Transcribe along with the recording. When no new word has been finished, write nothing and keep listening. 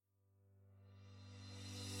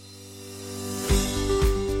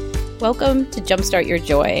Welcome to Jumpstart Your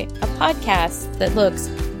Joy, a podcast that looks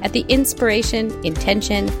at the inspiration,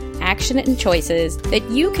 intention, action, and choices that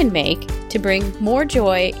you can make to bring more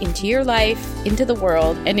joy into your life, into the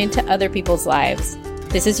world, and into other people's lives.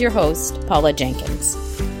 This is your host, Paula Jenkins.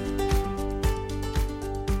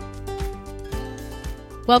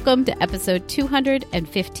 Welcome to episode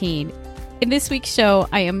 215. In this week's show,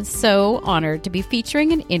 I am so honored to be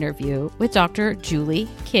featuring an interview with Dr. Julie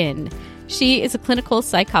Kinn. She is a clinical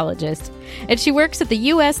psychologist, and she works at the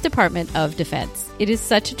U.S. Department of Defense. It is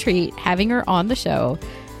such a treat having her on the show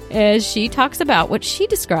as she talks about what she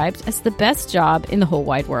describes as the best job in the whole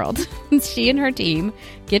wide world. She and her team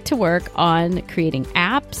get to work on creating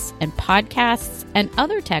apps and podcasts and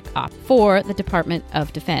other tech ops for the Department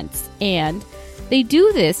of Defense. And they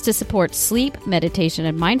do this to support sleep, meditation,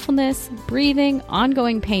 and mindfulness, breathing,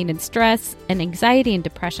 ongoing pain and stress, and anxiety and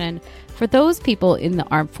depression for those people in the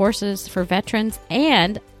armed forces, for veterans,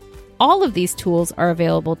 and all of these tools are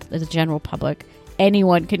available to the general public.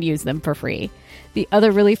 Anyone can use them for free. The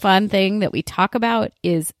other really fun thing that we talk about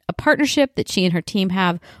is a partnership that she and her team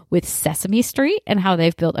have with Sesame Street and how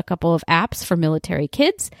they've built a couple of apps for military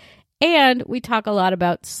kids. And we talk a lot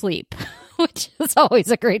about sleep, which is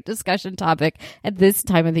always a great discussion topic at this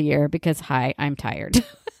time of the year because, hi, I'm tired.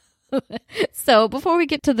 So before we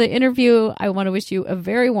get to the interview, I want to wish you a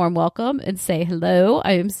very warm welcome and say hello.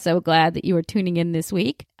 I am so glad that you are tuning in this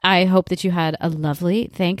week. I hope that you had a lovely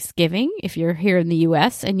Thanksgiving if you're here in the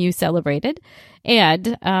U.S. and you celebrated,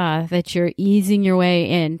 and that you're easing your way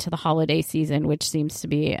into the holiday season, which seems to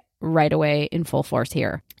be right away in full force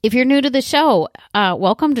here. If you're new to the show,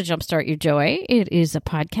 welcome to Jumpstart Your Joy. It is a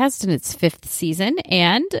podcast in its 5th season,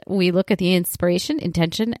 and we look at the inspiration,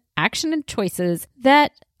 intention, action, and choices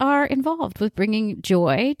that are involved with bringing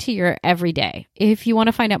joy to your everyday. If you want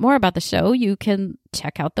to find out more about the show, you can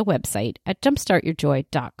check out the website at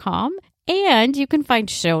jumpstartyourjoy.com. And you can find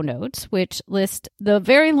show notes, which list the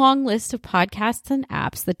very long list of podcasts and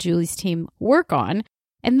apps that Julie's team work on.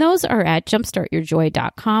 And those are at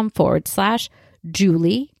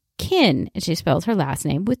jumpstartyourjoy.com/Julie Kinn. And she spells her last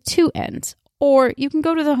name with 2 N's. Or you can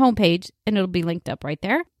go to the homepage and it'll be linked up right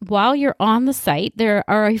there. While you're on the site, there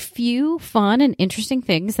are a few fun and interesting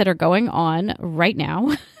things that are going on right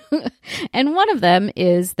now. And one of them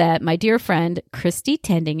is that my dear friend Christy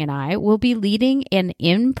Tending and I will be leading an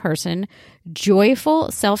in-person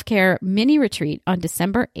joyful self-care mini retreat on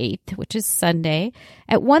December 8th, which is Sunday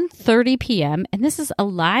at 1:30 p.m. And this is a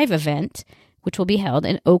live event which will be held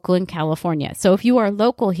in Oakland, California. So if you are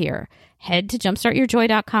local here, head to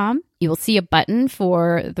jumpstartyourjoy.com. You will see a button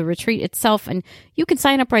for the retreat itself, and you can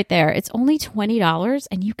sign up right there. It's only $20,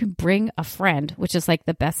 and you can bring a friend, which is like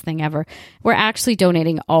the best thing ever. We're actually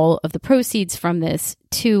donating all of the proceeds from this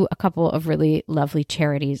to a couple of really lovely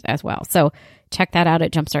charities as well. So check that out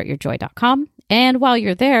at jumpstartyourjoy.com. And while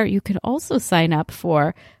you're there, you can also sign up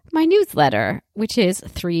for my newsletter, which is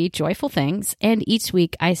 3 joyful things. And each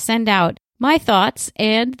week I send out my thoughts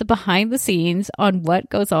and the behind the scenes on what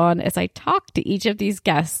goes on as I talk to each of these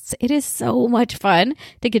guests. It is so much fun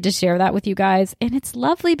to get to share that with you guys. And it's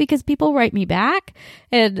lovely because people write me back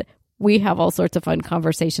and we have all sorts of fun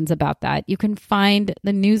conversations about that. You can find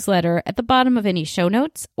the newsletter at the bottom of any show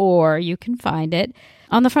notes, or you can find it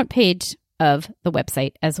on the front page of the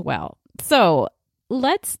website as well. So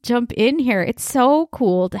let's jump in here. It's so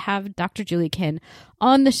cool to have Dr. Julie Kinn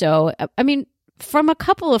on the show. I mean, from a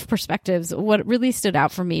couple of perspectives, what really stood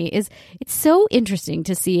out for me is it's so interesting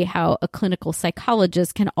to see how a clinical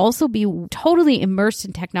psychologist can also be totally immersed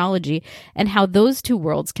in technology and how those two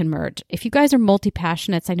worlds can merge. If you guys are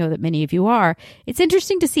multi-passionates, I know that many of you are, it's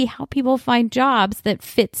interesting to see how people find jobs that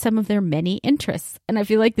fit some of their many interests. And I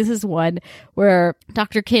feel like this is one where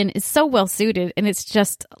Dr. Kinn is so well suited, and it's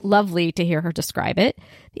just lovely to hear her describe it.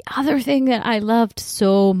 The other thing that I loved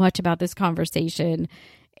so much about this conversation,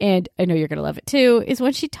 and I know you're going to love it too, is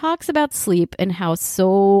when she talks about sleep and how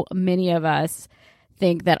so many of us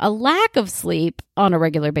think that a lack of sleep on a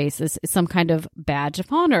regular basis is some kind of badge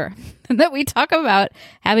of honor. And that we talk about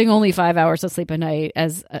having only 5 hours of sleep a night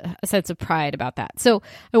as a sense of pride about that. So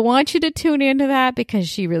I want you to tune into that because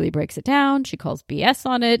she really breaks it down. She calls BS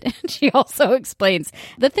on it. And she also explains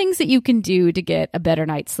the things that you can do to get a better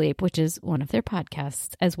night's sleep, which is one of their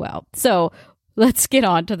podcasts as well. So let's get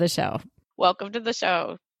on to the show. Welcome to the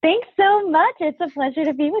show. Thanks so much. It's a pleasure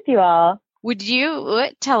to be with you all. Would you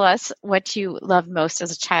tell us what you loved most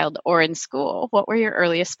as a child or in school? What were your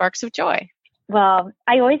earliest sparks of joy? Well,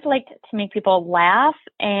 I always liked to make people laugh,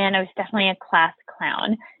 and I was definitely a class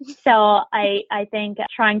clown. So I think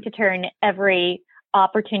trying to turn every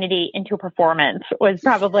opportunity into performance was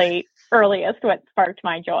probably earliest what sparked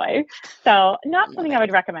my joy. So not something I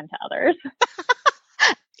would recommend to others.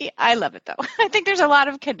 Yeah, I love it though. I think there's a lot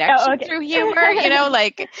of connection through humor,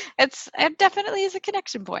 it definitely is a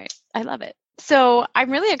connection point. I love it. So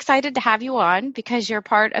I'm really excited to have you on because you're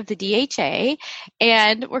part of the DHA,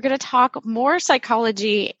 and we're going to talk more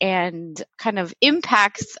psychology and kind of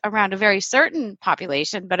impacts around a very certain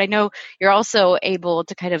population, but I know you're also able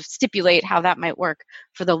to kind of stipulate how that might work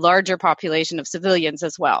for the larger population of civilians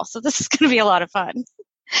as well. So this is going to be a lot of fun.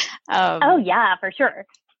 Oh yeah, for sure.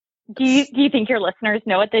 Do you think your listeners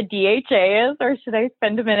know what the DHA is, or should I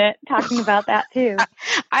spend a minute talking about that too?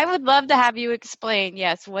 I would love to have you explain,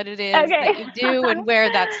 yes, what it is that you do and where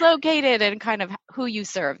that's located and kind of who you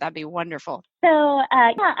serve. That'd be wonderful. So,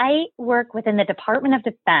 I work within the Department of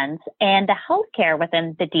Defense, and the healthcare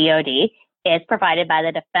within the DoD is provided by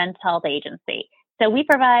the Defense Health Agency. So we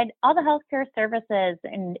provide all the healthcare services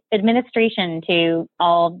and administration to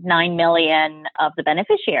all 9 million of the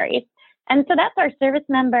beneficiaries. And so that's our service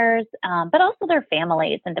members, but also their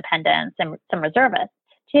families and dependents and some reservists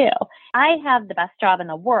too. I have the best job in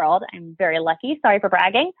the world. I'm very lucky. Sorry for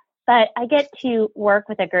bragging, but I get to work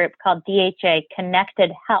with a group called DHA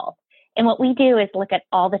Connected Health. And what we do is look at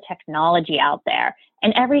all the technology out there.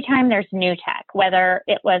 And every time there's new tech, whether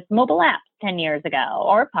it was mobile apps 10 years ago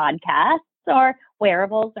or podcasts or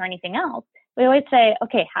wearables or anything else, we always say,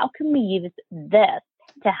 okay, how can we use this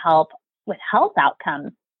to help with health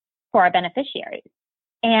outcomes for our beneficiaries?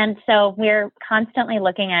 And so we're constantly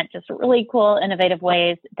looking at just really cool, innovative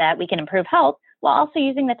ways that we can improve health while also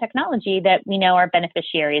using the technology that we know our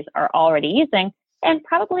beneficiaries are already using, and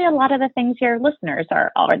probably a lot of the things your listeners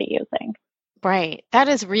are already using. Right. That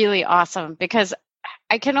is really awesome, because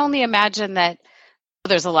I can only imagine that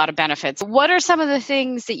there's a lot of benefits. What are some of the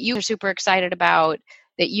things that you are super excited about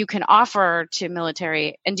that you can offer to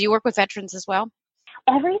military? And do you work with veterans as well?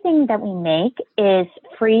 Everything that we make is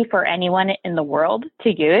free for anyone in the world to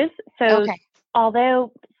use. So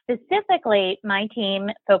although specifically my team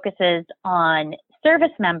focuses on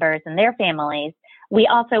service members and their families, we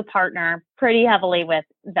also partner pretty heavily with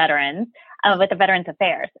veterans, with the Veterans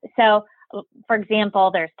Affairs. So for example,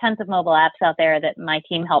 there's tons of mobile apps out there that my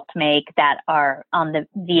team helped make that are on the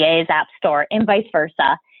VA's app store and vice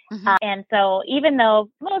versa. Mm-hmm. And so even though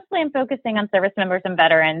mostly I'm focusing on service members and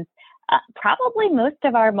veterans, probably most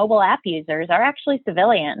of our mobile app users are actually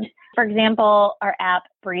civilians. For example, our app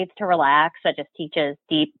Breathe to Relax, that just teaches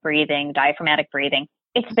deep breathing, diaphragmatic breathing.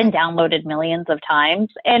 It's been downloaded millions of times.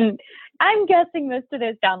 And I'm guessing most of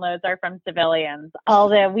those downloads are from civilians,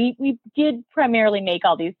 although we did primarily make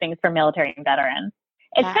all these things for military and veterans.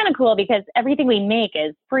 It's kind of cool because everything we make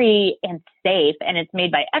is free and safe, and it's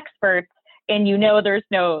made by experts, and there's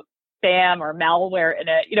no spam or malware in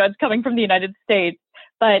it. It's coming from the United States,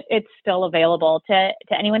 but it's still available to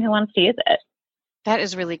anyone who wants to use it. That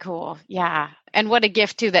is really cool. Yeah. And what a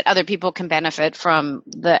gift too, that other people can benefit from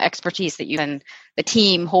the expertise that you and the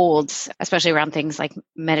team holds, especially around things like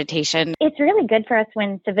meditation. It's really good for us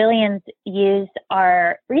when civilians use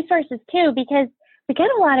our resources too, because we get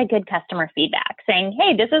a lot of good customer feedback saying,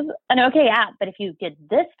 hey, this is an okay app, but if you did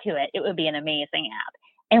this to it, it would be an amazing app.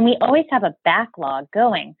 And we always have a backlog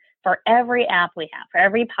going for every app we have, for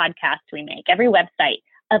every podcast we make, every website,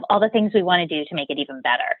 of all the things we want to do to make it even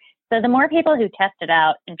better. So the more people who test it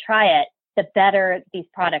out and try it, the better these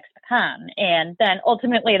products become. And then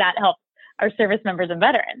ultimately that helps our service members and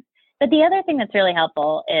veterans. But the other thing that's really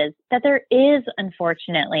helpful is that there is,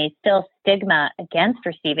 unfortunately, still stigma against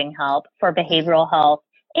receiving help for behavioral health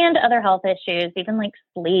and other health issues, even like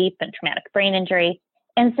sleep and traumatic brain injury.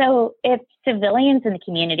 And so if civilians in the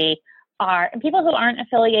community and people who aren't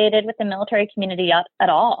affiliated with the military community at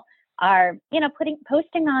all, are,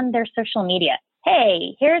 posting on their social media,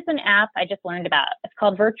 hey, here's an app I just learned about. It's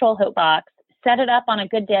called Virtual Hope Box. Set it up on a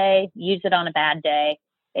good day, use it on a bad day.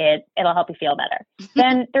 It'll help you feel better.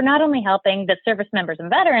 Then they're not only helping the service members and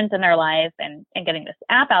veterans in their life and getting this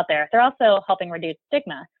app out there, they're also helping reduce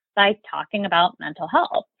stigma by talking about mental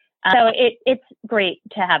health. So it's great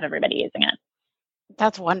to have everybody using it.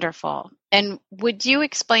 That's wonderful. And would you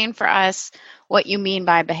explain for us what you mean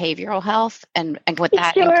by behavioral health and what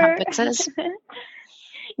that encompasses?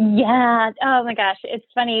 Yeah. Oh my gosh. It's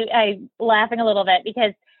funny. I'm laughing a little bit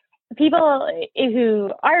because people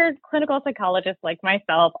who are clinical psychologists like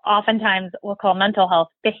myself oftentimes will call mental health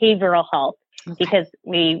behavioral health because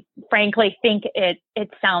we frankly think it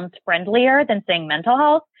sounds friendlier than saying mental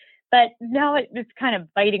health. But now it's kind of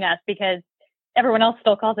biting us because everyone else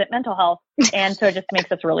still calls it mental health. And so it just makes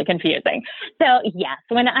us really confusing. So yes,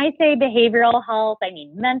 when I say behavioral health, I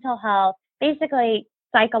mean mental health, basically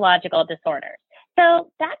psychological disorders.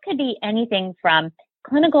 So that could be anything from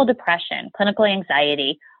clinical depression, clinical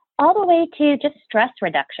anxiety, all the way to just stress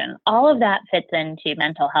reduction. All of that fits into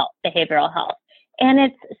mental health, behavioral health. And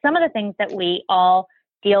it's some of the things that we all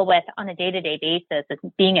deal with on a day-to-day basis as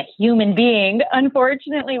being a human being.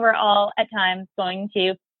 Unfortunately, we're all at times going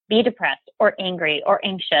to be depressed or angry or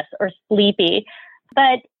anxious or sleepy.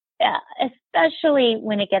 But especially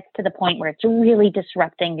when it gets to the point where it's really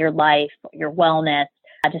disrupting your life, your wellness,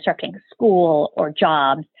 disrupting school or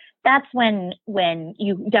jobs, that's when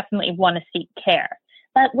you definitely want to seek care.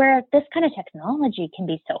 But where this kind of technology can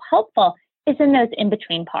be so helpful is in those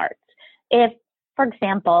in-between parts. If, for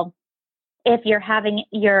example, if you're having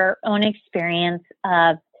your own experience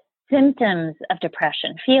of symptoms of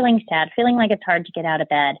depression, feeling sad, feeling like it's hard to get out of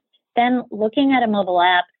bed, then looking at a mobile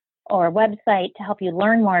app or a website to help you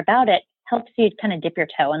learn more about it helps you kind of dip your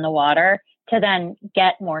toe in the water to then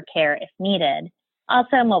get more care if needed.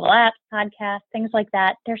 Also, mobile apps, podcasts, things like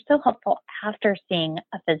that, they're so helpful after seeing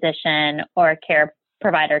a physician or a care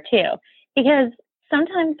provider too. Because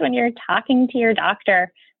sometimes when you're talking to your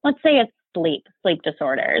doctor, let's say it's sleep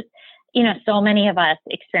disorders, so many of us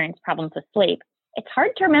experience problems with sleep. It's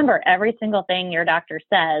hard to remember every single thing your doctor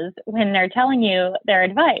says when they're telling you their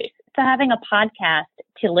advice. So having a podcast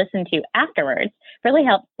to listen to afterwards really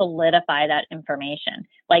helps solidify that information.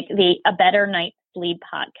 Like A Better Night's Sleep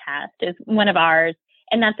podcast is one of ours.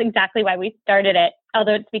 And that's exactly why we started it.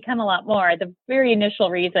 Although it's become a lot more. The very initial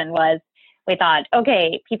reason was we thought,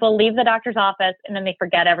 okay, people leave the doctor's office and then they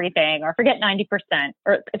forget everything or forget 90%,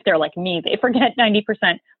 or if they're like me, they forget 90%.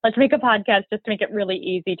 Let's make a podcast just to make it really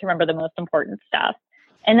easy to remember the most important stuff.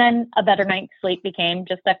 And then A Better Night's Sleep became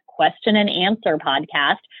just a question and answer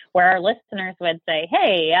podcast where our listeners would say,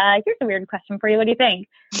 hey, here's a weird question for you. What do you think?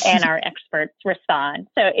 And our experts respond.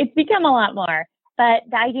 So it's become a lot more. But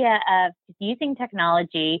the idea of using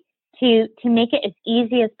technology to make it as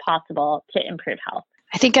easy as possible to improve health.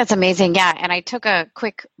 I think that's amazing. Yeah. And I took a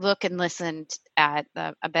quick look and listened at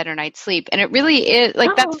A Better Night's Sleep. And it really is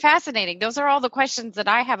that's fascinating. Those are all the questions that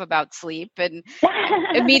I have about sleep, and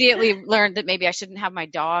immediately learned that maybe I shouldn't have my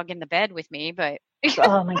dog in the bed with me, but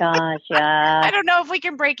oh my gosh. Yeah. I don't know if we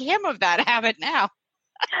can break him of that habit now.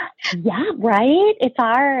 Yeah. Right. It's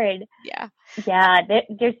hard. Yeah. Yeah.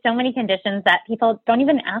 There's so many conditions that people don't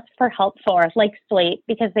even ask for help for, like sleep,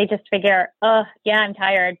 because they just figure, oh yeah, I'm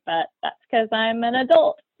tired, but that's because I'm an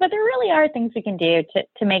adult. But there really are things we can do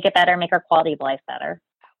to make it better, make our quality of life better.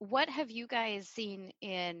 What have you guys seen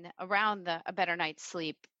around A Better Night's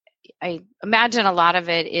Sleep? I imagine a lot of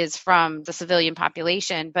it is from the civilian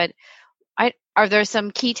population, but are there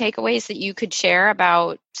some key takeaways that you could share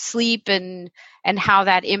about sleep and how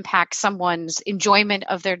that impacts someone's enjoyment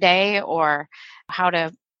of their day, or how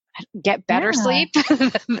to get better sleep?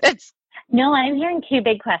 No, I'm hearing two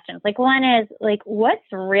big questions. Like one is like, what's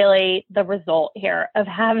really the result here of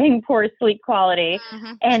having poor sleep quality?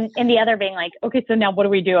 Mm-hmm. And the other being like, okay, so now what do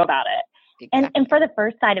we do about it? Exactly. And for the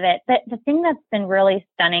first side of it, the thing that's been really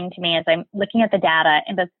stunning to me as I'm looking at the data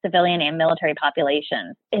in both civilian and military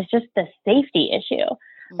populations is just the safety issue.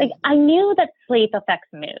 Mm-hmm. Like I knew that sleep affects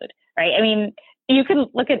mood, right? I mean, you can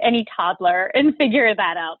look at any toddler and figure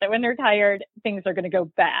that out, that when they're tired, things are going to go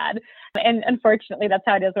bad. And unfortunately, that's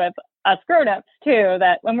how it is with us grown-ups too,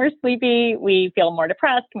 that when we're sleepy, we feel more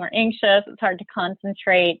depressed, more anxious. It's hard to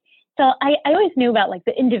concentrate. So I always knew about like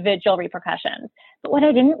the individual repercussions, but what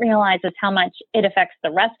I didn't realize is how much it affects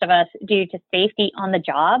the rest of us due to safety on the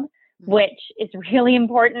job, which is really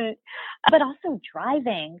important, but also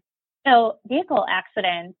driving. So vehicle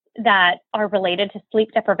accidents that are related to sleep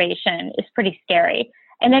deprivation is pretty scary.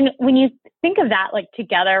 And then when you think of that, like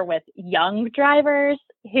together with young drivers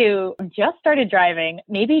who just started driving,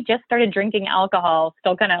 maybe just started drinking alcohol,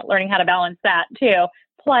 still kind of learning how to balance that too,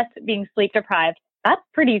 plus being sleep deprived, that's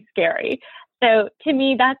pretty scary. So to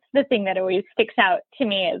me, that's the thing that always sticks out to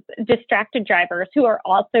me is distracted drivers who are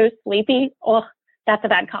also sleepy. Oh, that's a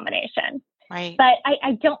bad combination. Right. But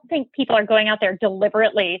I don't think people are going out there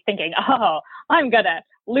deliberately thinking, oh, I'm going to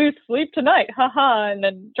lose sleep tonight, and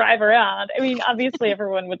then drive around. I mean, obviously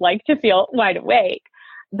everyone would like to feel wide awake.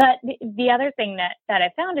 But the other thing that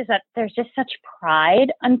I found is that there's just such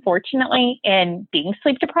pride, unfortunately, in being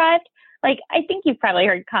sleep deprived. Like, I think you've probably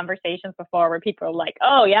heard conversations before where people are like,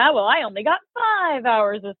 oh, yeah, well, I only got 5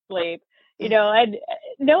 hours of sleep. And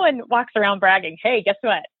no one walks around bragging, hey, guess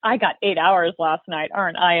what? I got 8 hours last night.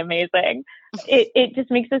 Aren't I amazing? It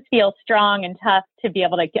just makes us feel strong and tough to be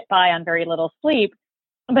able to get by on very little sleep.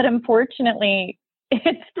 But unfortunately,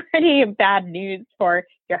 it's pretty bad news for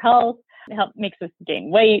your health. It makes us gain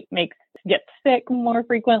weight, makes us get sick more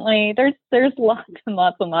frequently. There's lots and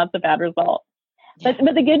lots and lots of bad results. But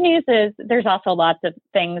the good news is there's also lots of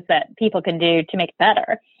things that people can do to make it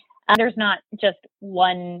better. There's not just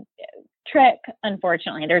one trick,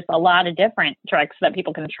 unfortunately. There's a lot of different tricks that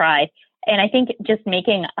people can try. And I think just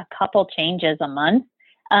making a couple changes a month,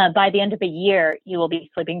 by the end of a year, you will be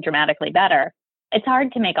sleeping dramatically better. It's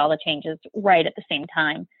hard to make all the changes right at the same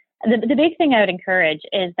time. The big thing I would encourage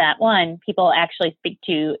is that, one, people actually speak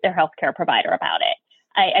to their healthcare provider about it.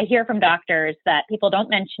 I hear from doctors that people don't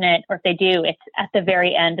mention it, or if they do, it's at the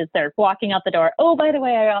very end as they're walking out the door. Oh, by the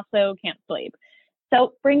way, I also can't sleep.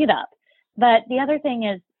 So bring it up. But the other thing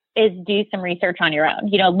is do some research on your own.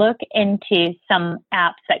 Look into some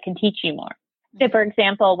apps that can teach you more. So, for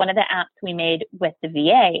example, one of the apps we made with the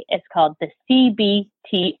VA is called the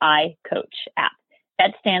CBTI Coach app.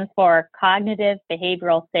 That stands for Cognitive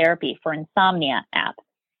Behavioral Therapy for Insomnia app.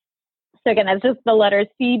 So again, that's just the letters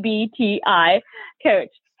CBTI Coach.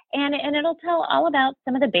 And it'll tell all about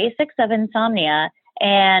some of the basics of insomnia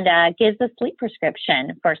and gives a sleep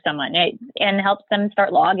prescription for someone and helps them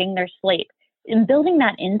start logging their sleep. And building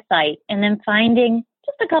that insight and then finding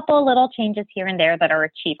just a couple of little changes here and there that are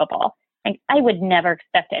achievable. I would never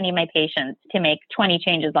expect any of my patients to make 20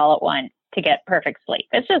 changes all at once to get perfect sleep.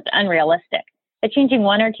 It's just unrealistic. But changing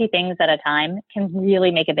one or two things at a time can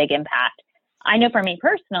really make a big impact. I know for me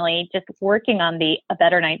personally, just working on the A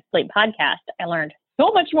Better Night's Sleep podcast, I learned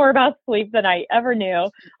so much more about sleep than I ever knew,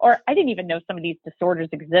 or I didn't even know some of these disorders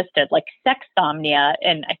existed, like sexsomnia,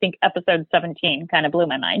 and I think episode 17 kind of blew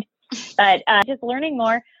my mind. But just learning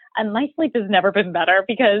more, my sleep has never been better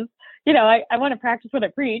because, I want to practice what I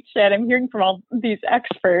preach, and I'm hearing from all these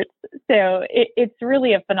experts. So it's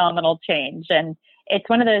really a phenomenal change. And it's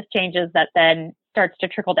one of those changes that then starts to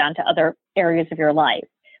trickle down to other areas of your life.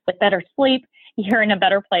 With better sleep, you're in a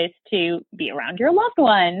better place to be around your loved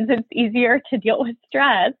ones. It's easier to deal with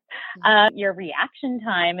stress. Your reaction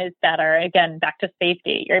time is better. Again, back to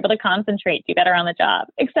safety. You're able to concentrate, do better on the job,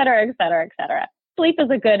 et cetera, et cetera, et cetera. Sleep is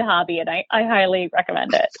a good hobby, and I highly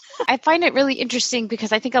recommend it. I find it really interesting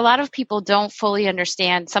because I think a lot of people don't fully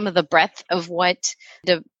understand some of the breadth of what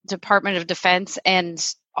the Department of Defense, and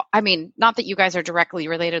I mean, not that you guys are directly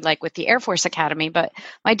related like with the Air Force Academy, but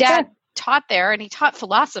my dad taught there, and he taught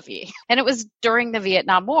philosophy, and it was during the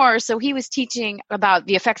Vietnam War. So he was teaching about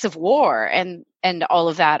the effects of war and all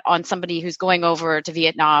of that on somebody who's going over to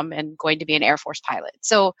Vietnam and going to be an Air Force pilot.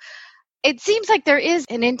 So it seems like there is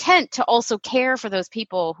an intent to also care for those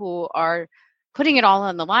people who are putting it all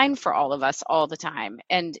on the line for all of us all the time.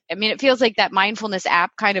 And I mean, it feels like that mindfulness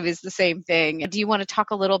app kind of is the same thing. Do you want to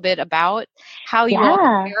talk a little bit about how you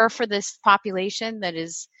all care for this population that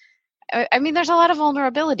is, I mean, there's a lot of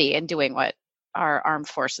vulnerability in doing what our armed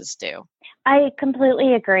forces do. I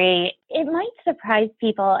completely agree. It might surprise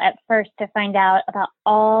people at first to find out about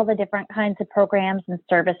all the different kinds of programs and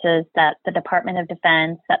services that the Department of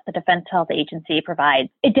Defense, that the Defense Health Agency provides.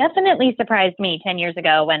 It definitely surprised me 10 years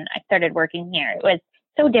ago when I started working here. It was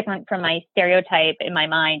so different from my stereotype in my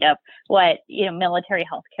mind of what, military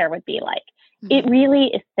healthcare would be like. Mm-hmm. It really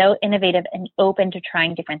is so innovative and open to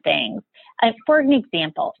trying different things. For an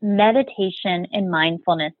example, meditation and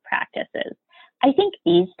mindfulness practices. I think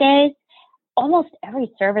these days, almost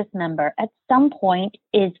every service member at some point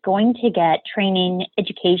is going to get training,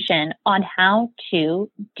 education on how to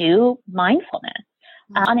do mindfulness,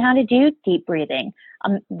 on how to do deep breathing,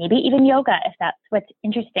 maybe even yoga if that's what's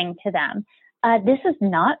interesting to them. This is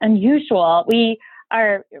not unusual. We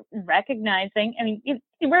are recognizing,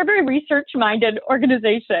 we're a very research-minded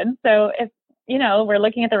organization. So if, we're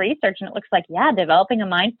looking at the research and it looks like, developing a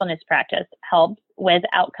mindfulness practice helps with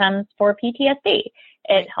outcomes for PTSD.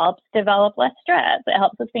 It helps develop less stress. It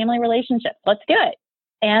helps with family relationships. Let's do it.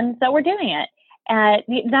 And so we're doing it.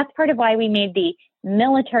 That's part of why we made the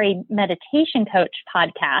Military Meditation Coach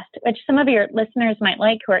podcast, which some of your listeners might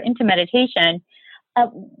like who are into meditation.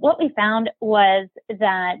 What we found was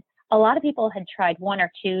that a lot of people had tried one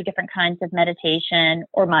or two different kinds of meditation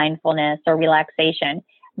or mindfulness or relaxation,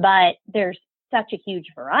 but there's such a huge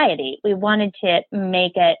variety. We wanted to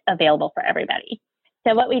make it available for everybody.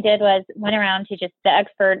 So what we did was went around to just the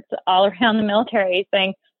experts all around the military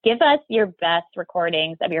saying, give us your best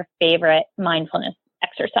recordings of your favorite mindfulness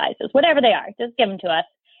exercises, whatever they are, just give them to us.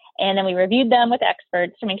 And then we reviewed them with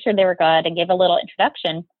experts to make sure they were good and gave a little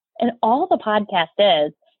introduction. And all the podcast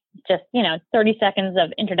is just, 30 seconds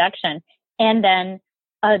of introduction and then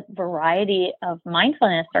a variety of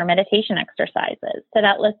mindfulness or meditation exercises so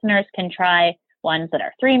that listeners can try ones that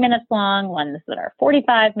are 3 minutes long, ones that are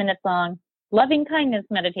 45 minutes long, loving kindness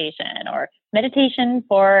meditation or meditation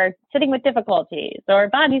for sitting with difficulties or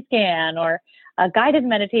body scan or a guided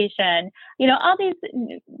meditation, all these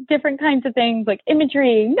different kinds of things like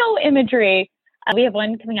imagery, no imagery. We have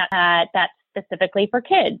one coming up that's specifically for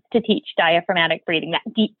kids to teach diaphragmatic breathing,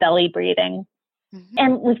 that deep belly breathing. Mm-hmm.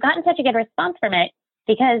 And we've gotten such a good response from it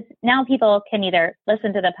because now people can either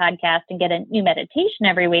listen to the podcast and get a new meditation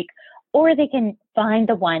every week, or they can find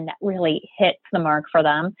the one that really hits the mark for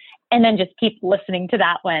them and then just keep listening to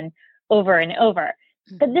that one over and over.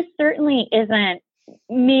 Mm-hmm. But this certainly isn't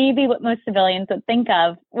maybe what most civilians would think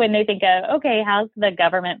of when they think of, okay, how's the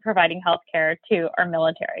government providing health care to our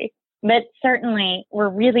military? But certainly we're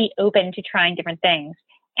really open to trying different things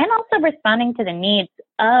and also responding to the needs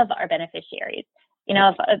of our beneficiaries. You know,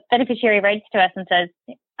 if a beneficiary writes to us and says,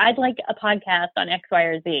 I'd like a podcast on X, Y,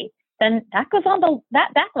 or Z, then that goes on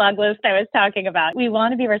that backlog list I was talking about. We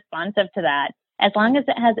want to be responsive to that. As long as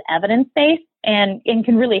it has evidence base and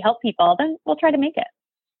can really help people, then we'll try to make it.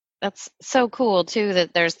 That's so cool, too,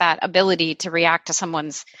 that there's that ability to react to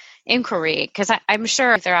someone's inquiry. Because I'm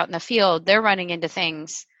sure if they're out in the field, they're running into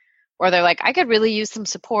things where they're like, I could really use some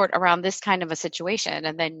support around this kind of a situation.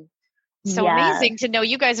 And then so amazing to know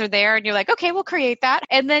you guys are there and you're like, okay, we'll create that.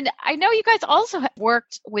 And then I know you guys also have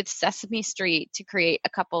worked with Sesame Street to create a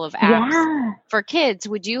couple of apps for kids.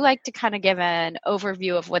 Would you like to kind of give an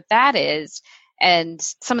overview of what that is and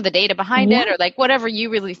some of the data behind it, or like whatever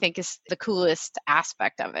you really think is the coolest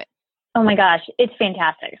aspect of it? Oh my gosh, it's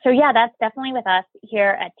fantastic. So that's definitely with us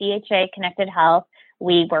here at DHA Connected Health.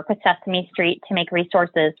 We work with Sesame Street to make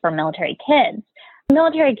resources for military kids.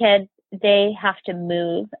 Military kids, they have to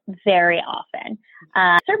move very often.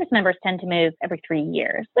 Service members tend to move every 3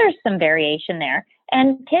 years. There's some variation there.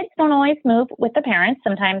 And kids don't always move with the parents.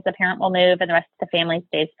 Sometimes the parent will move and the rest of the family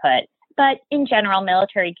stays put. But in general,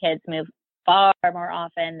 military kids move far more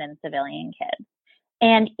often than civilian kids.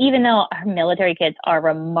 And even though our military kids are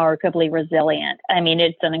remarkably resilient, I mean,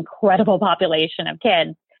 it's an incredible population of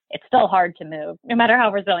kids, it's still hard to move. No matter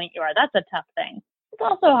how resilient you are, that's a tough thing. It's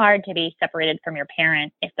also hard to be separated from your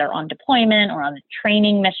parent if they're on deployment or on a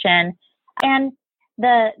training mission. And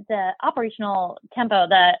the operational tempo,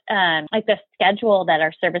 the schedule that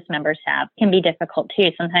our service members have can be difficult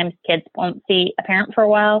too. Sometimes kids won't see a parent for a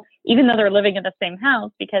while, even though they're living in the same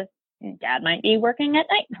house, because dad might be working at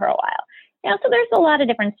night for a while. So there's a lot of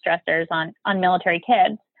different stressors on military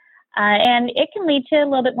kids. And it can lead to a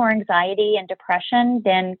little bit more anxiety and depression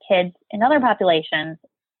than kids in other populations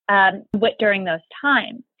during those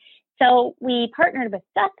times. So we partnered with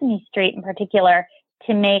Sesame Street in particular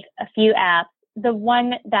to make a few apps. The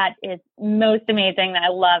one that is most amazing that I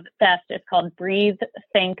love best is called Breathe,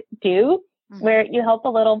 Think, Do, where you help a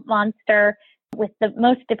little monster with the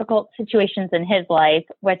most difficult situations in his life,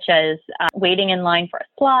 which is waiting in line for a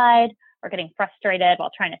slide or getting frustrated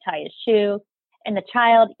while trying to tie his shoe. And the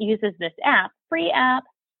child uses this app, free app,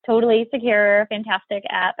 totally secure, fantastic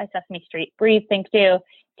app by Sesame Street, Breathe, Think, Do,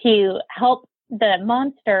 to help the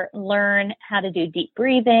monster learn how to do deep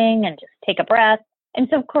breathing and just take a breath. And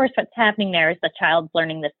so, of course, what's happening there is the child's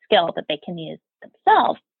learning the skill that they can use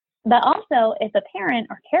themselves. But also, if a parent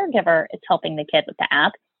or caregiver is helping the kid with the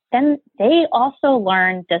app, then they also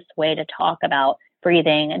learn this way to talk about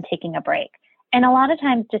breathing and taking a break. And a lot of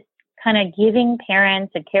times just kind of giving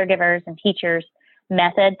parents and caregivers and teachers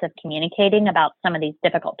methods of communicating about some of these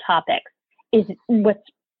difficult topics is what's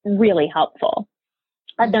really helpful.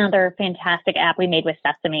 Another fantastic app we made with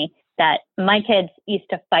Sesame that my kids used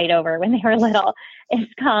to fight over when they were little is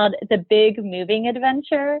called the Big Moving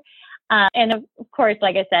Adventure. And of course,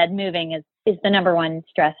 like I said, moving is the number one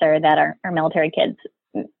stressor that our military kids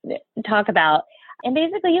talk about. And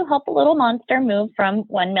basically you help a little monster move from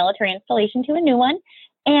one military installation to a new one.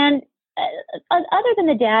 And other than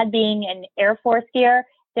the dad being in Air Force gear,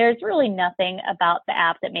 there's really nothing about the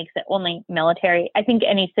app that makes it only military. I think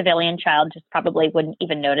any civilian child just probably wouldn't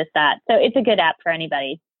even notice that. So it's a good app for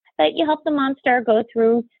anybody. But you help the monster go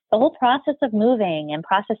through the whole process of moving and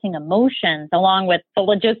processing emotions, along with the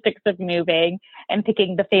logistics of moving and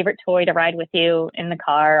picking the favorite toy to ride with you in the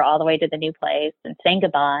car all the way to the new place and saying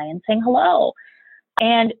goodbye and saying hello.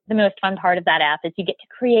 And the most fun part of that app is you get to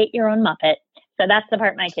create your own Muppet. So that's the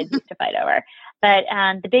part my kids used to fight over. But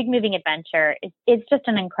the Big Moving Adventure is just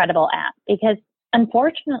an incredible app because,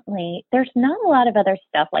 unfortunately, there's not a lot of other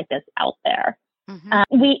stuff like this out there.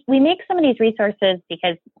 Mm-hmm. We make some of these resources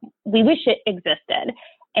because we wish it existed.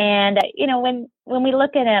 And, when we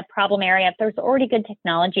look at a problem area, if there's already good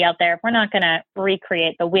technology out there, if we're not going to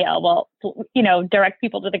recreate the wheel, we'll, direct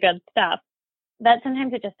people to the good stuff. But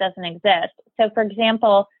sometimes it just doesn't exist. So, for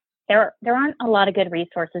example, there aren't a lot of good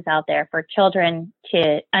resources out there for children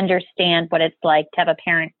to understand what it's like to have a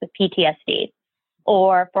parent with PTSD,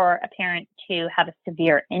 or for a parent to have a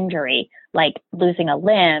severe injury, like losing a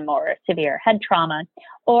limb or severe head trauma,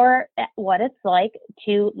 or what it's like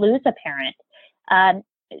to lose a parent.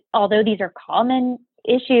 Although these are common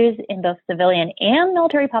issues in both civilian and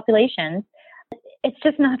military populations, it's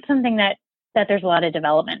just not something that there's a lot of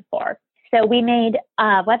development for. So we made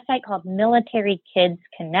a website called Military Kids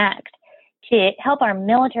Connect to help our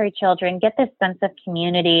military children get this sense of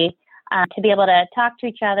community, to be able to talk to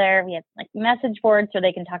each other. We have like message boards so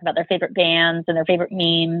they can talk about their favorite bands and their favorite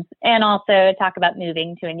memes, and also talk about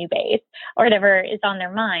moving to a new base or whatever is on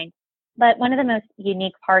their mind. But one of the most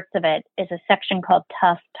unique parts of it is a section called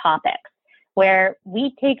Tough Topics, where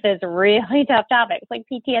we take those really tough topics like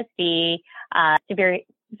PTSD,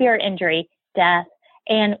 severe injury, death,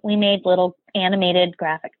 and we made little animated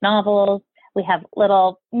graphic novels. We have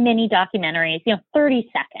little mini documentaries,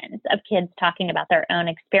 30 seconds of kids talking about their own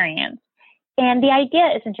experience. And the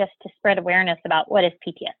idea isn't just to spread awareness about what is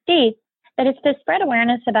PTSD, but it's to spread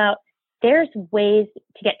awareness about there's ways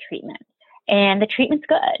to get treatment. And the treatment's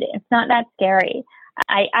good. It's not that scary.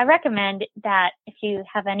 I recommend that if you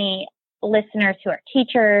have any listeners who are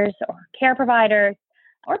teachers or care providers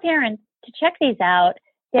or parents, to check these out.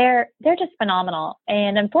 They're just phenomenal.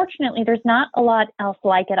 And unfortunately, there's not a lot else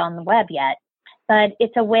like it on the web yet. But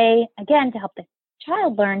it's a way, again, to help the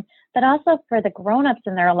child learn, but also for the grown-ups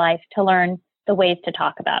in their life to learn the ways to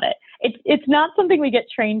talk about it. It's not something we get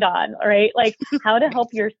trained on, right? Like how to help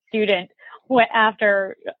your student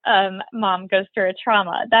after mom goes through a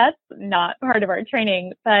trauma. That's not part of our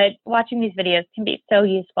training, but watching these videos can be so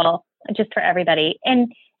useful just for everybody.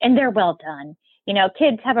 And they're well done.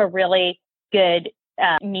 Kids have a really good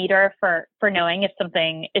meter for knowing if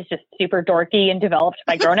something is just super dorky and developed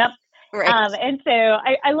by grown-ups. Right. And so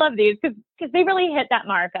I love these because they really hit that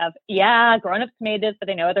mark of, grown-ups made this, but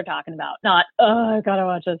they know what they're talking about. Not, I gotta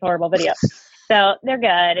watch this horrible video. So they're good,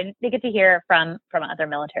 and they get to hear from other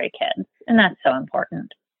military kids, and that's so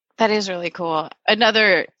important. That is really cool.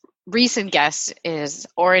 Another recent guest is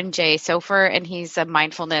Oren J. Sofer, and he's a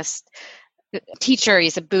mindfulness teacher.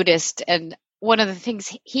 He's a Buddhist, and one of the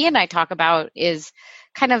things he and I talk about is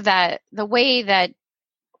kind of that the way that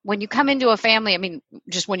when you come into a family,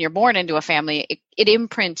 just when you're born into a family, it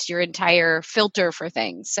imprints your entire filter for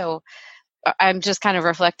things. So I'm just kind of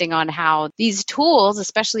reflecting on how these tools,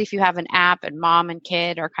 especially if you have an app and mom and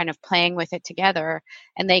kid are kind of playing with it together,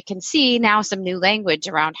 and they can see now some new language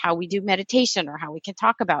around how we do meditation or how we can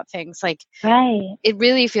talk about things. Like, right. It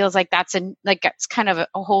really feels like that's kind of a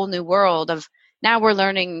whole new world of now we're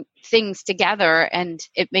learning things together, and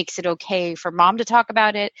it makes it okay for mom to talk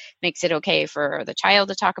about it, makes it okay for the child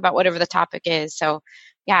to talk about whatever the topic is. So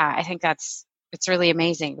yeah, I think it's really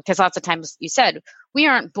amazing because lots of times you said we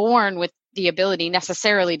aren't born with the ability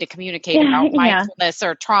necessarily to communicate about mindfulness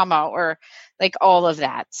or trauma or like all of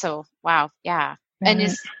that. So, wow. Yeah. Right.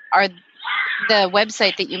 And are the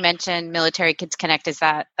website that you mentioned, Military Kids Connect,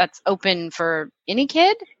 that's open for any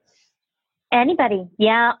kid? Anybody.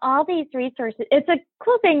 Yeah. All these resources. It's a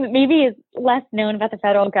cool thing that maybe is less known about the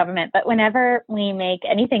federal government, but whenever we make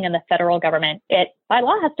anything in the federal government, it by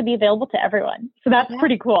law has to be available to everyone. So that's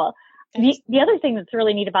pretty cool. The other thing that's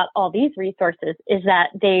really neat about all these resources is that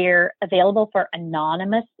they're available for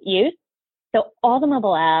anonymous use. So all the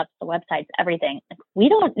mobile apps, the websites, everything, we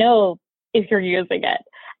don't know if you're using it.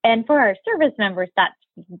 And for our service members, that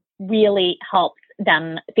really helps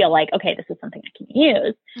them feel like, okay, this is something I can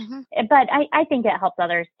use. Mm-hmm. But I think it helps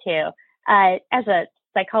others too. As a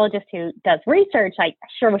psychologist who does research, I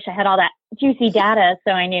sure wish I had all that juicy data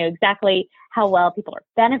so I knew exactly how well people are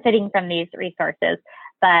benefiting from these resources.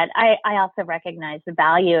 But I also recognize the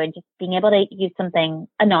value in just being able to use something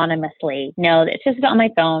anonymously. No, it's just on my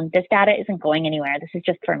phone. This data isn't going anywhere. This is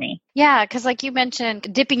just for me. Yeah, because like you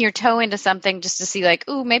mentioned, dipping your toe into something just to see like,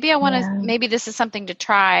 ooh, maybe I want to, maybe this is something to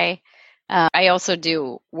try. I also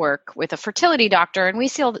do work with a fertility doctor, and we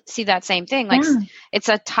still see that same thing. Like it's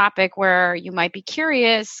a topic where you might be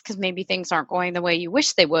curious because maybe things aren't going the way you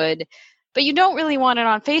wish they would. But you don't really want it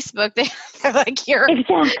on Facebook. They're like, you're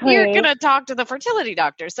going to talk to the fertility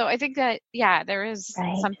doctor. So I think that, there is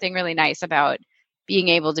something really nice about being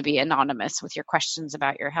able to be anonymous with your questions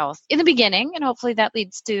about your health in the beginning. And hopefully that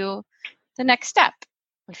leads to the next step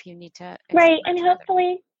if you need to. Right. And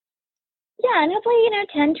hopefully,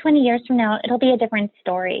 10, 20 years from now, it'll be a different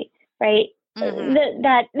story, right? Mm-hmm.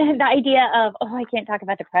 The idea of, I can't talk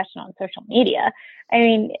about depression on social media. I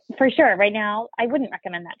mean, for sure, right now, I wouldn't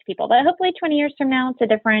recommend that to people. But hopefully 20 years from now, it's a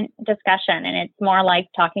different discussion. And it's more like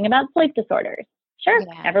talking about sleep disorders. Sure,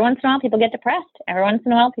 every once in a while, people get depressed. Every once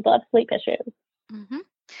in a while, people have sleep issues. Mm-hmm.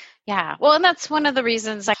 Yeah. Well, and that's one of the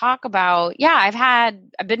reasons I talk about,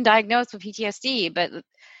 I've been diagnosed with PTSD, but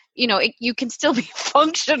you can still be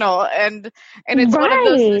functional, and it's one of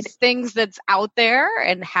those things that's out there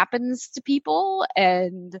and happens to people.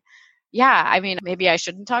 And yeah, I mean, maybe I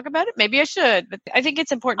shouldn't talk about it. Maybe I should, but I think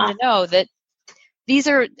it's important to know that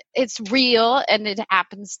it's real and it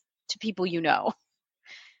happens to people you know.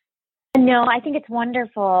 No, I think it's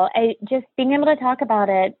wonderful. Just being able to talk about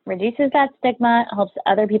it reduces that stigma, helps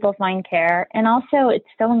other people find care. And also it's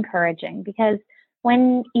so encouraging because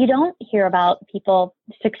when you don't hear about people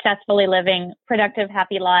successfully living productive,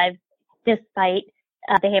 happy lives despite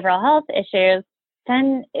behavioral health issues,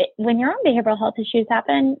 then when your own behavioral health issues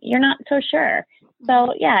happen, you're not so sure.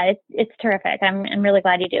 So yeah, it's terrific. I'm really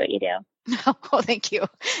glad you do what you do. Oh, thank you.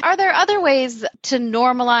 Are there other ways to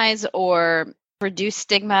normalize or reduce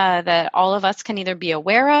stigma that all of us can either be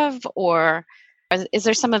aware of, or is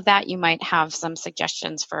there some of that you might have some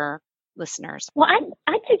suggestions for listeners? Well,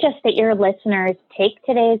 I'd suggest that your listeners take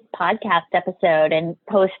today's podcast episode and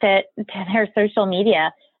post it to their social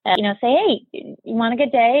media. Say, hey, you want a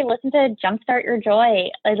good day? Listen to Jumpstart Your Joy.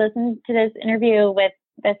 I listened to this interview with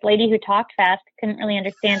this lady who talked fast, couldn't really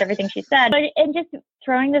understand everything she said. And just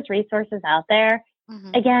throwing those resources out there,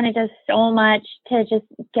 again, it does so much to just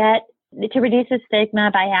to reduce the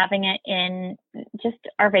stigma by having it in just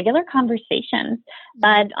our regular conversations.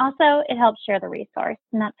 But also it helps share the resource,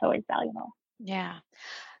 and that's always valuable. Yeah.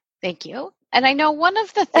 Thank you. And I know one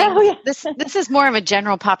of the things, this is more of a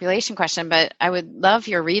general population question, but I would love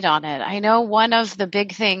your read on it. I know one of the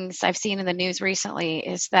big things I've seen in the news recently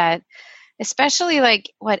is that, especially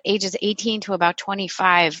ages 18 to about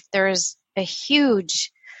 25, there's a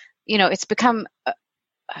huge, it's become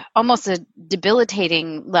almost a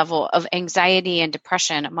debilitating level of anxiety and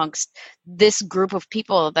depression amongst this group of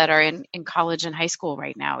people that are in college and high school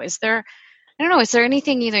right now. Is there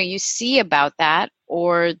anything either you see about that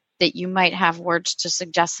or that you might have words to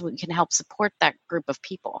suggest that we can help support that group of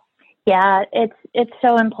people? Yeah, it's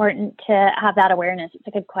so important to have that awareness. It's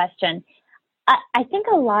a good question. I think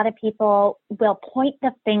a lot of people will point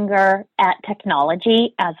the finger at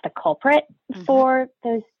technology as the culprit for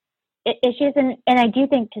those issues. And I do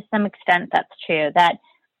think to some extent that's true, that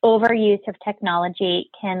overuse of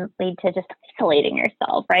technology can lead to just isolating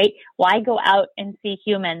yourself, right? Why go out and see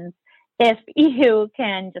humans if you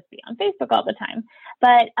can just be on Facebook all the time?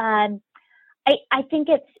 But I think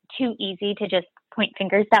it's too easy to just point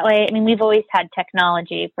fingers that way. I mean, we've always had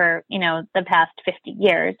technology for, the past 50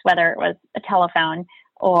 years, whether it was a telephone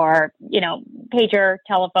or, pager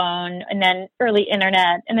telephone, and then early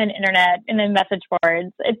internet, and then message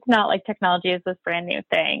boards. It's not like technology is this brand new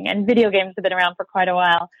thing, and video games have been around for quite a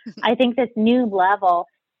while. I think this new level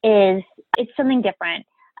it's something different.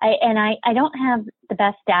 I don't have the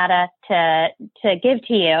best data to give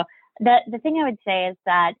to you. The thing I would say is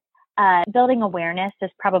that building awareness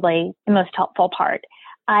is probably the most helpful part.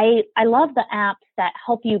 I love the apps that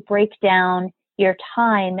help you break down your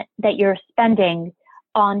time that you're spending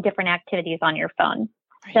on different activities on your phone,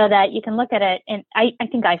 so that you can look at it. And I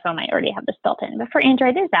think iPhone might already have this built in, but for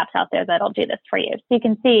Android, there's apps out there that'll do this for you. So you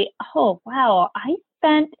can see, oh, wow, I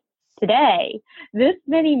spent today this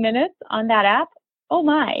many minutes on that app. Oh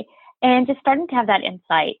my. And just starting to have that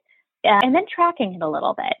insight and then tracking it a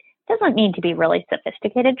little bit. Doesn't need to be really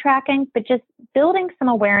sophisticated tracking, but just building some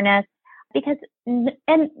awareness and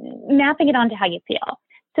mapping it onto how you feel.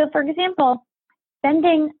 So for example,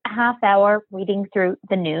 spending a half hour reading through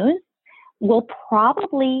the news will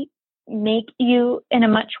probably make you in a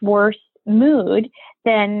much worse mood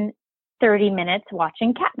than 30 minutes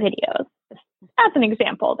watching cat videos. That's an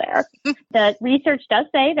example there. The research does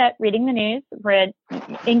say that reading the news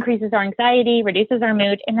increases our anxiety, reduces our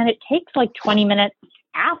mood, and then it takes 20 minutes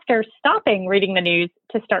after stopping reading the news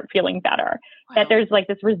to start feeling better. Wow. That there's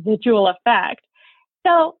this residual effect.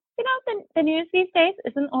 So, the news these days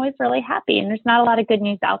isn't always really happy, and there's not a lot of good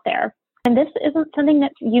news out there. And this isn't something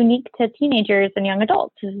that's unique to teenagers and young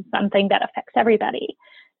adults. This is something that affects everybody.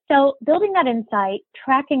 So building that insight,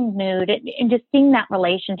 tracking mood, and just seeing that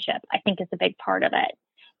relationship, I think, is a big part of it.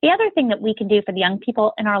 The other thing that we can do for the young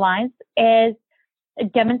people in our lives is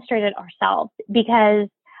demonstrate it ourselves, because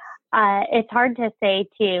it's hard to say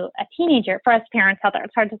to a teenager, for us parents out there,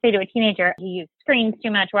 it's hard to say to a teenager, you use screens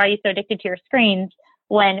too much. Why are you so addicted to your screens?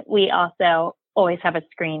 When we also always have a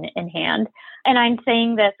screen in hand. And I'm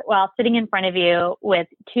saying this while sitting in front of you with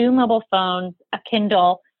 2 mobile phones, a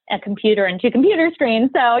Kindle, a computer, and 2 computer screens.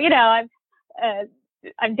 So,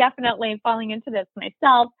 I'm definitely falling into this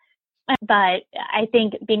myself. But I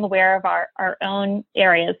think being aware of our own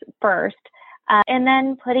areas first, and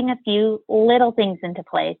then putting a few little things into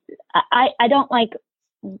place. I don't like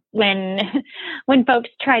when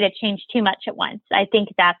folks try to change too much at once. I think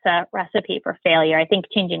that's a recipe for failure. I think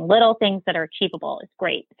changing little things that are achievable is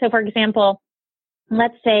great. So for example,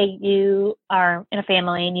 let's say you are in a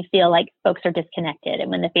family and you feel like folks are disconnected. And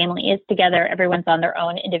when the family is together, everyone's on their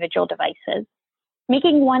own individual devices.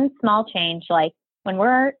 Making one small change, like when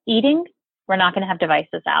we're eating, we're not going to have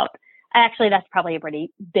devices out. Actually, that's probably a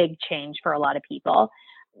pretty big change for a lot of people.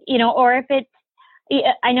 Or if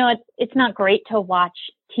I know it's not great to watch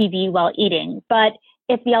TV while eating, but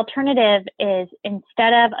if the alternative is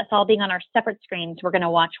instead of us all being on our separate screens, we're going to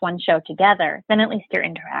watch one show together, then at least you're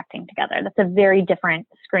interacting together. That's a very different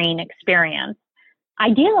screen experience.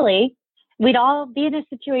 Ideally, we'd all be in a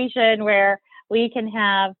situation where we can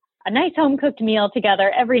have a nice home cooked meal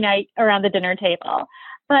together every night around the dinner table.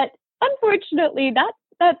 But unfortunately,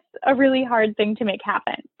 that's a really hard thing to make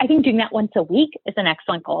happen. I think doing that once a week is an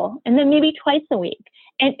excellent goal, and then maybe twice a week,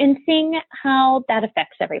 and seeing how that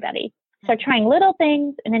affects everybody. So trying little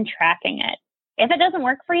things and then tracking it. If it doesn't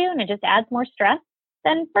work for you and it just adds more stress,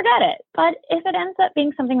 then forget it. But if it ends up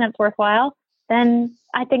being something that's worthwhile, then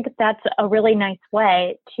I think that's a really nice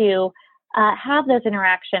way to have those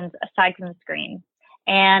interactions aside from the screen.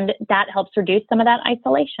 And that helps reduce some of that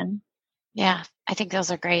isolation. Yeah, I think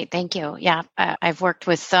those are great. Thank you. Yeah, I've worked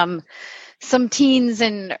with some teens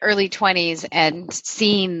in early 20s and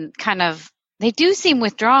seen kind of, they do seem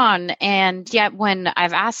withdrawn. And yet when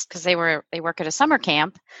I've asked, because they work at a summer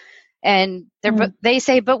camp, and they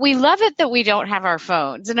say, but we love it that we don't have our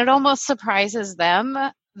phones. And it almost surprises them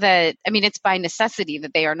that, it's by necessity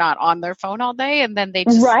that they are not on their phone all day. And then they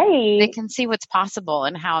can see what's possible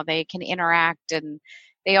and how they can interact. And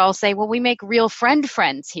they all say, well, we make real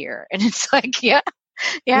friends here. And it's like, yeah.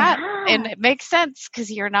 And it makes sense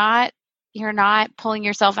because you're not pulling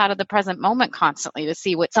yourself out of the present moment constantly to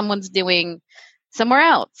see what someone's doing somewhere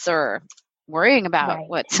else or worrying about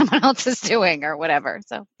what someone else is doing or whatever.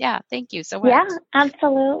 So yeah, thank you so much. Yeah,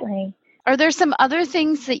 absolutely. Are there some other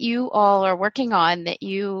things that you all are working on that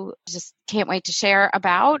you just can't wait to share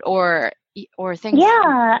about, or things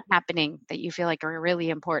happening that you feel like are really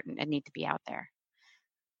important and need to be out there?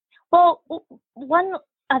 Well, one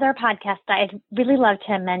other podcast I'd really love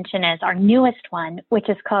to mention is our newest one, which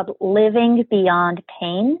is called Living Beyond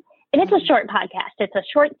Pain. And it's a short podcast. It's a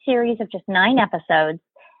short series of just 9 episodes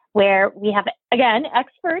where we have, again,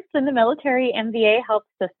 experts in the military and VA health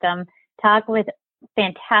system talk with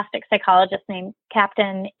fantastic psychologist named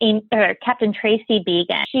Captain Tracy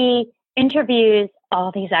Began. She interviews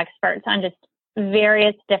all these experts on just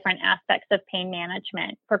various different aspects of pain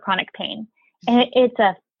management for chronic pain. And it's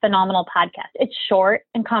a phenomenal podcast. It's short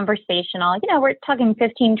and conversational. We're talking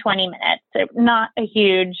 15, 20 minutes. So not a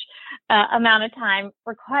huge amount of time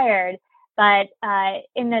required. But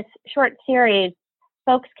in this short series,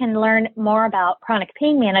 folks can learn more about chronic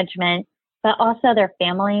pain management, but also their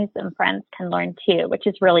families and friends can learn too, which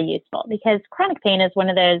is really useful because chronic pain is one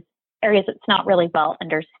of those areas that's not really well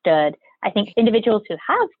understood. I think individuals who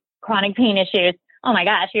have chronic pain issues, oh my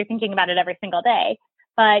gosh, you're thinking about it every single day.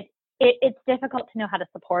 But it's difficult to know how to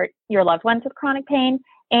support your loved ones with chronic pain.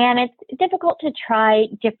 And it's difficult to try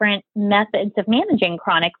different methods of managing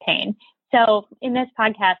chronic pain. So in this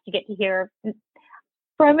podcast, you get to hear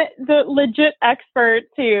from the legit experts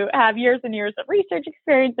who have years and years of research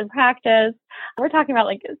experience and practice. We're talking about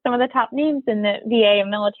like some of the top names in the VA and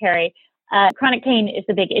military. Chronic pain is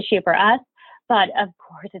a big issue for us, but of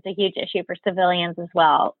course it's a huge issue for civilians as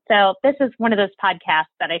well. So this is one of those podcasts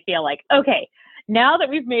that I feel like, okay, now that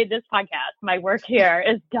we've made this podcast, my work here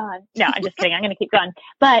is done. No, I'm just kidding. I'm going to keep going.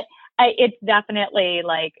 But it's definitely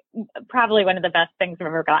like probably one of the best things I've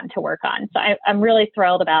ever gotten to work on. So I'm really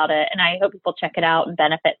thrilled about it. And I hope people check it out and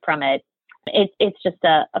benefit from it. It's just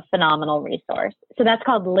a phenomenal resource. So that's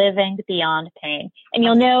called Living Beyond Pain. And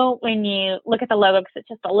you'll know when you look at the logo because it's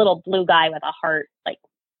just a little blue guy with a heart, like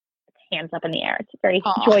hands up in the air. It's a very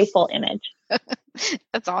joyful image.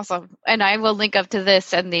 That's awesome. And I will link up to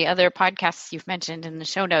this and the other podcasts you've mentioned in the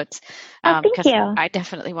show notes. Thank you. I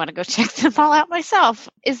definitely want to go check them all out myself.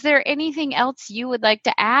 Is there anything else you would like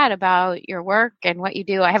to add about your work and what you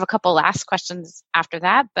do? I have a couple last questions after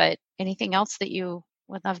that, but anything else that you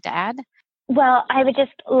would love to add? Well, I would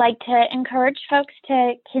just like to encourage folks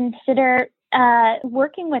to consider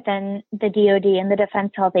working within the DoD and the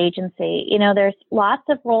Defense Health Agency. There's lots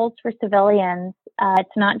of roles for civilians.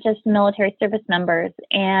 It's not just military service members,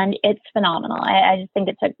 and it's phenomenal. I just think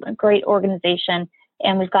it's a great organization,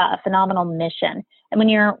 and we've got a phenomenal mission. And when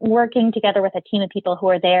you're working together with a team of people who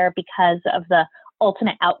are there because of the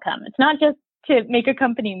ultimate outcome, it's not just to make a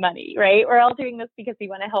company money, right? We're all doing this because we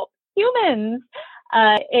want to help humans.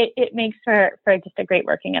 It makes for just a great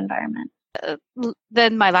working environment.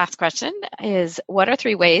 Then my last question is, what are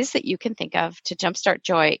 3 ways that you can think of to jumpstart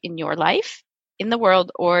joy in your life, in the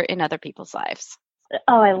world, or in other people's lives?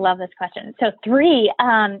 Oh, I love this question. So 3,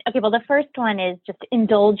 okay, well, the first one is just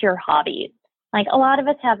indulge your hobbies. Like a lot of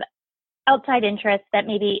us have outside interests that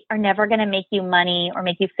maybe are never going to make you money or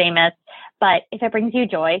make you famous, but if it brings you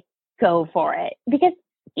joy, go for it. Because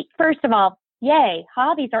first of all, yay,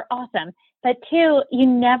 hobbies are awesome. But 2, you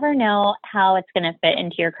never know how it's going to fit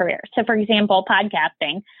into your career. So for example,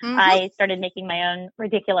 podcasting, I started making my own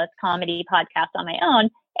ridiculous comedy podcast on my own.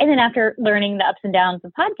 And then after learning the ups and downs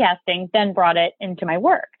of podcasting, then brought it into my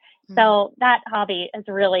work. So that hobby has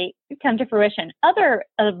really come to fruition. Other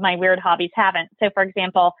of my weird hobbies haven't. So for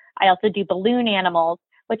example, I also do balloon animals,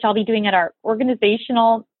 which I'll be doing at our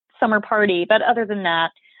organizational summer party. But other than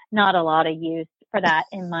that, not a lot of use for that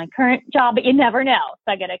in my current job, but you never know.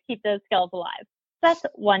 So I got to keep those skills alive. That's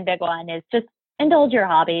one big one, is just indulge your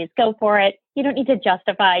hobbies, go for it. You don't need to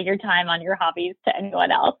justify your time on your hobbies to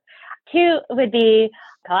anyone else. 2 would be,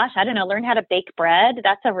 gosh, I don't know, learn how to bake bread.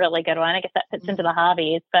 That's a really good one. I guess that fits into the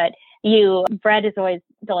hobbies, but bread is always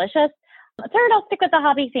delicious. 3rd, I'll stick with the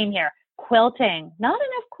hobby theme here. Quilting. Not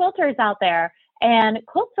enough quilters out there. And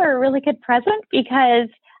quilts are a really good present because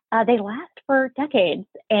they last for decades.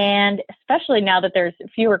 And especially now that there's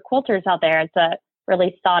fewer quilters out there, it's a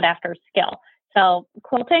really sought after skill. So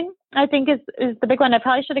quilting, I think, is the big one. I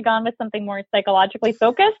probably should have gone with something more psychologically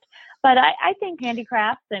focused, but I think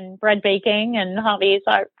handicrafts and bread baking and hobbies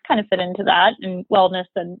are kind of fit into that, and wellness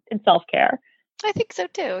and self-care. I think so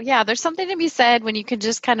too. Yeah, there's something to be said when you can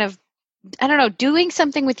just kind of, I don't know, doing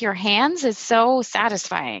something with your hands is so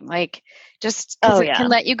satisfying. Like just because it can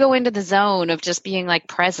let you go into the zone of just being like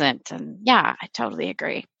present. And yeah, I totally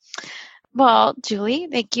agree. Well, Julie,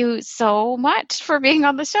 thank you so much for being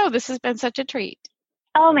on the show. This has been such a treat.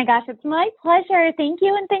 Oh my gosh, it's my pleasure. Thank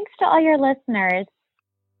you. And thanks to all your listeners.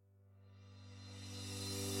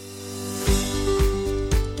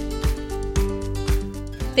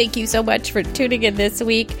 Thank you so much for tuning in this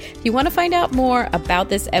week. If you want to find out more about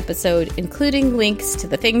this episode, including links to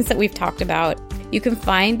the things that we've talked about, you can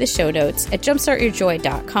find the show notes at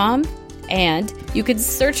jumpstartyourjoy.com. And you can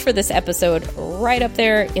search for this episode right up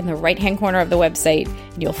there in the right-hand corner of the website,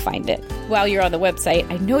 and you'll find it. While you're on the website,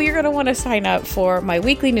 I know you're going to want to sign up for my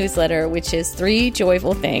weekly newsletter, which is 3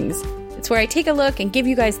 Joyful Things. It's where I take a look and give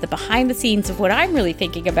you guys the behind the scenes of what I'm really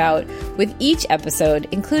thinking about with each episode,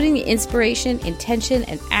 including the inspiration, intention,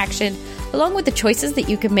 and action, along with the choices that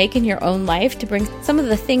you can make in your own life to bring some of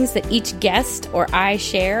the things that each guest or I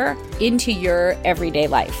share into your everyday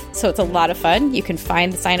life. So it's a lot of fun. You can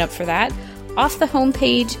find the sign up for that off the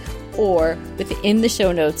homepage or within the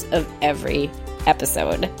show notes of every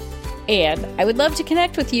episode. And I would love to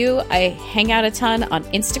connect with you. I hang out a ton on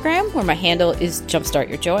Instagram, where my handle is Jumpstart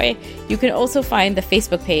Your Joy. You can also find the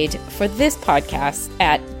Facebook page for this podcast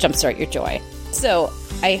at Jumpstart Your Joy. So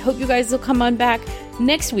I hope you guys will come on back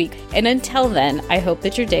next week. And until then, I hope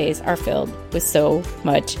that your days are filled with so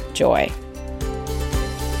much joy.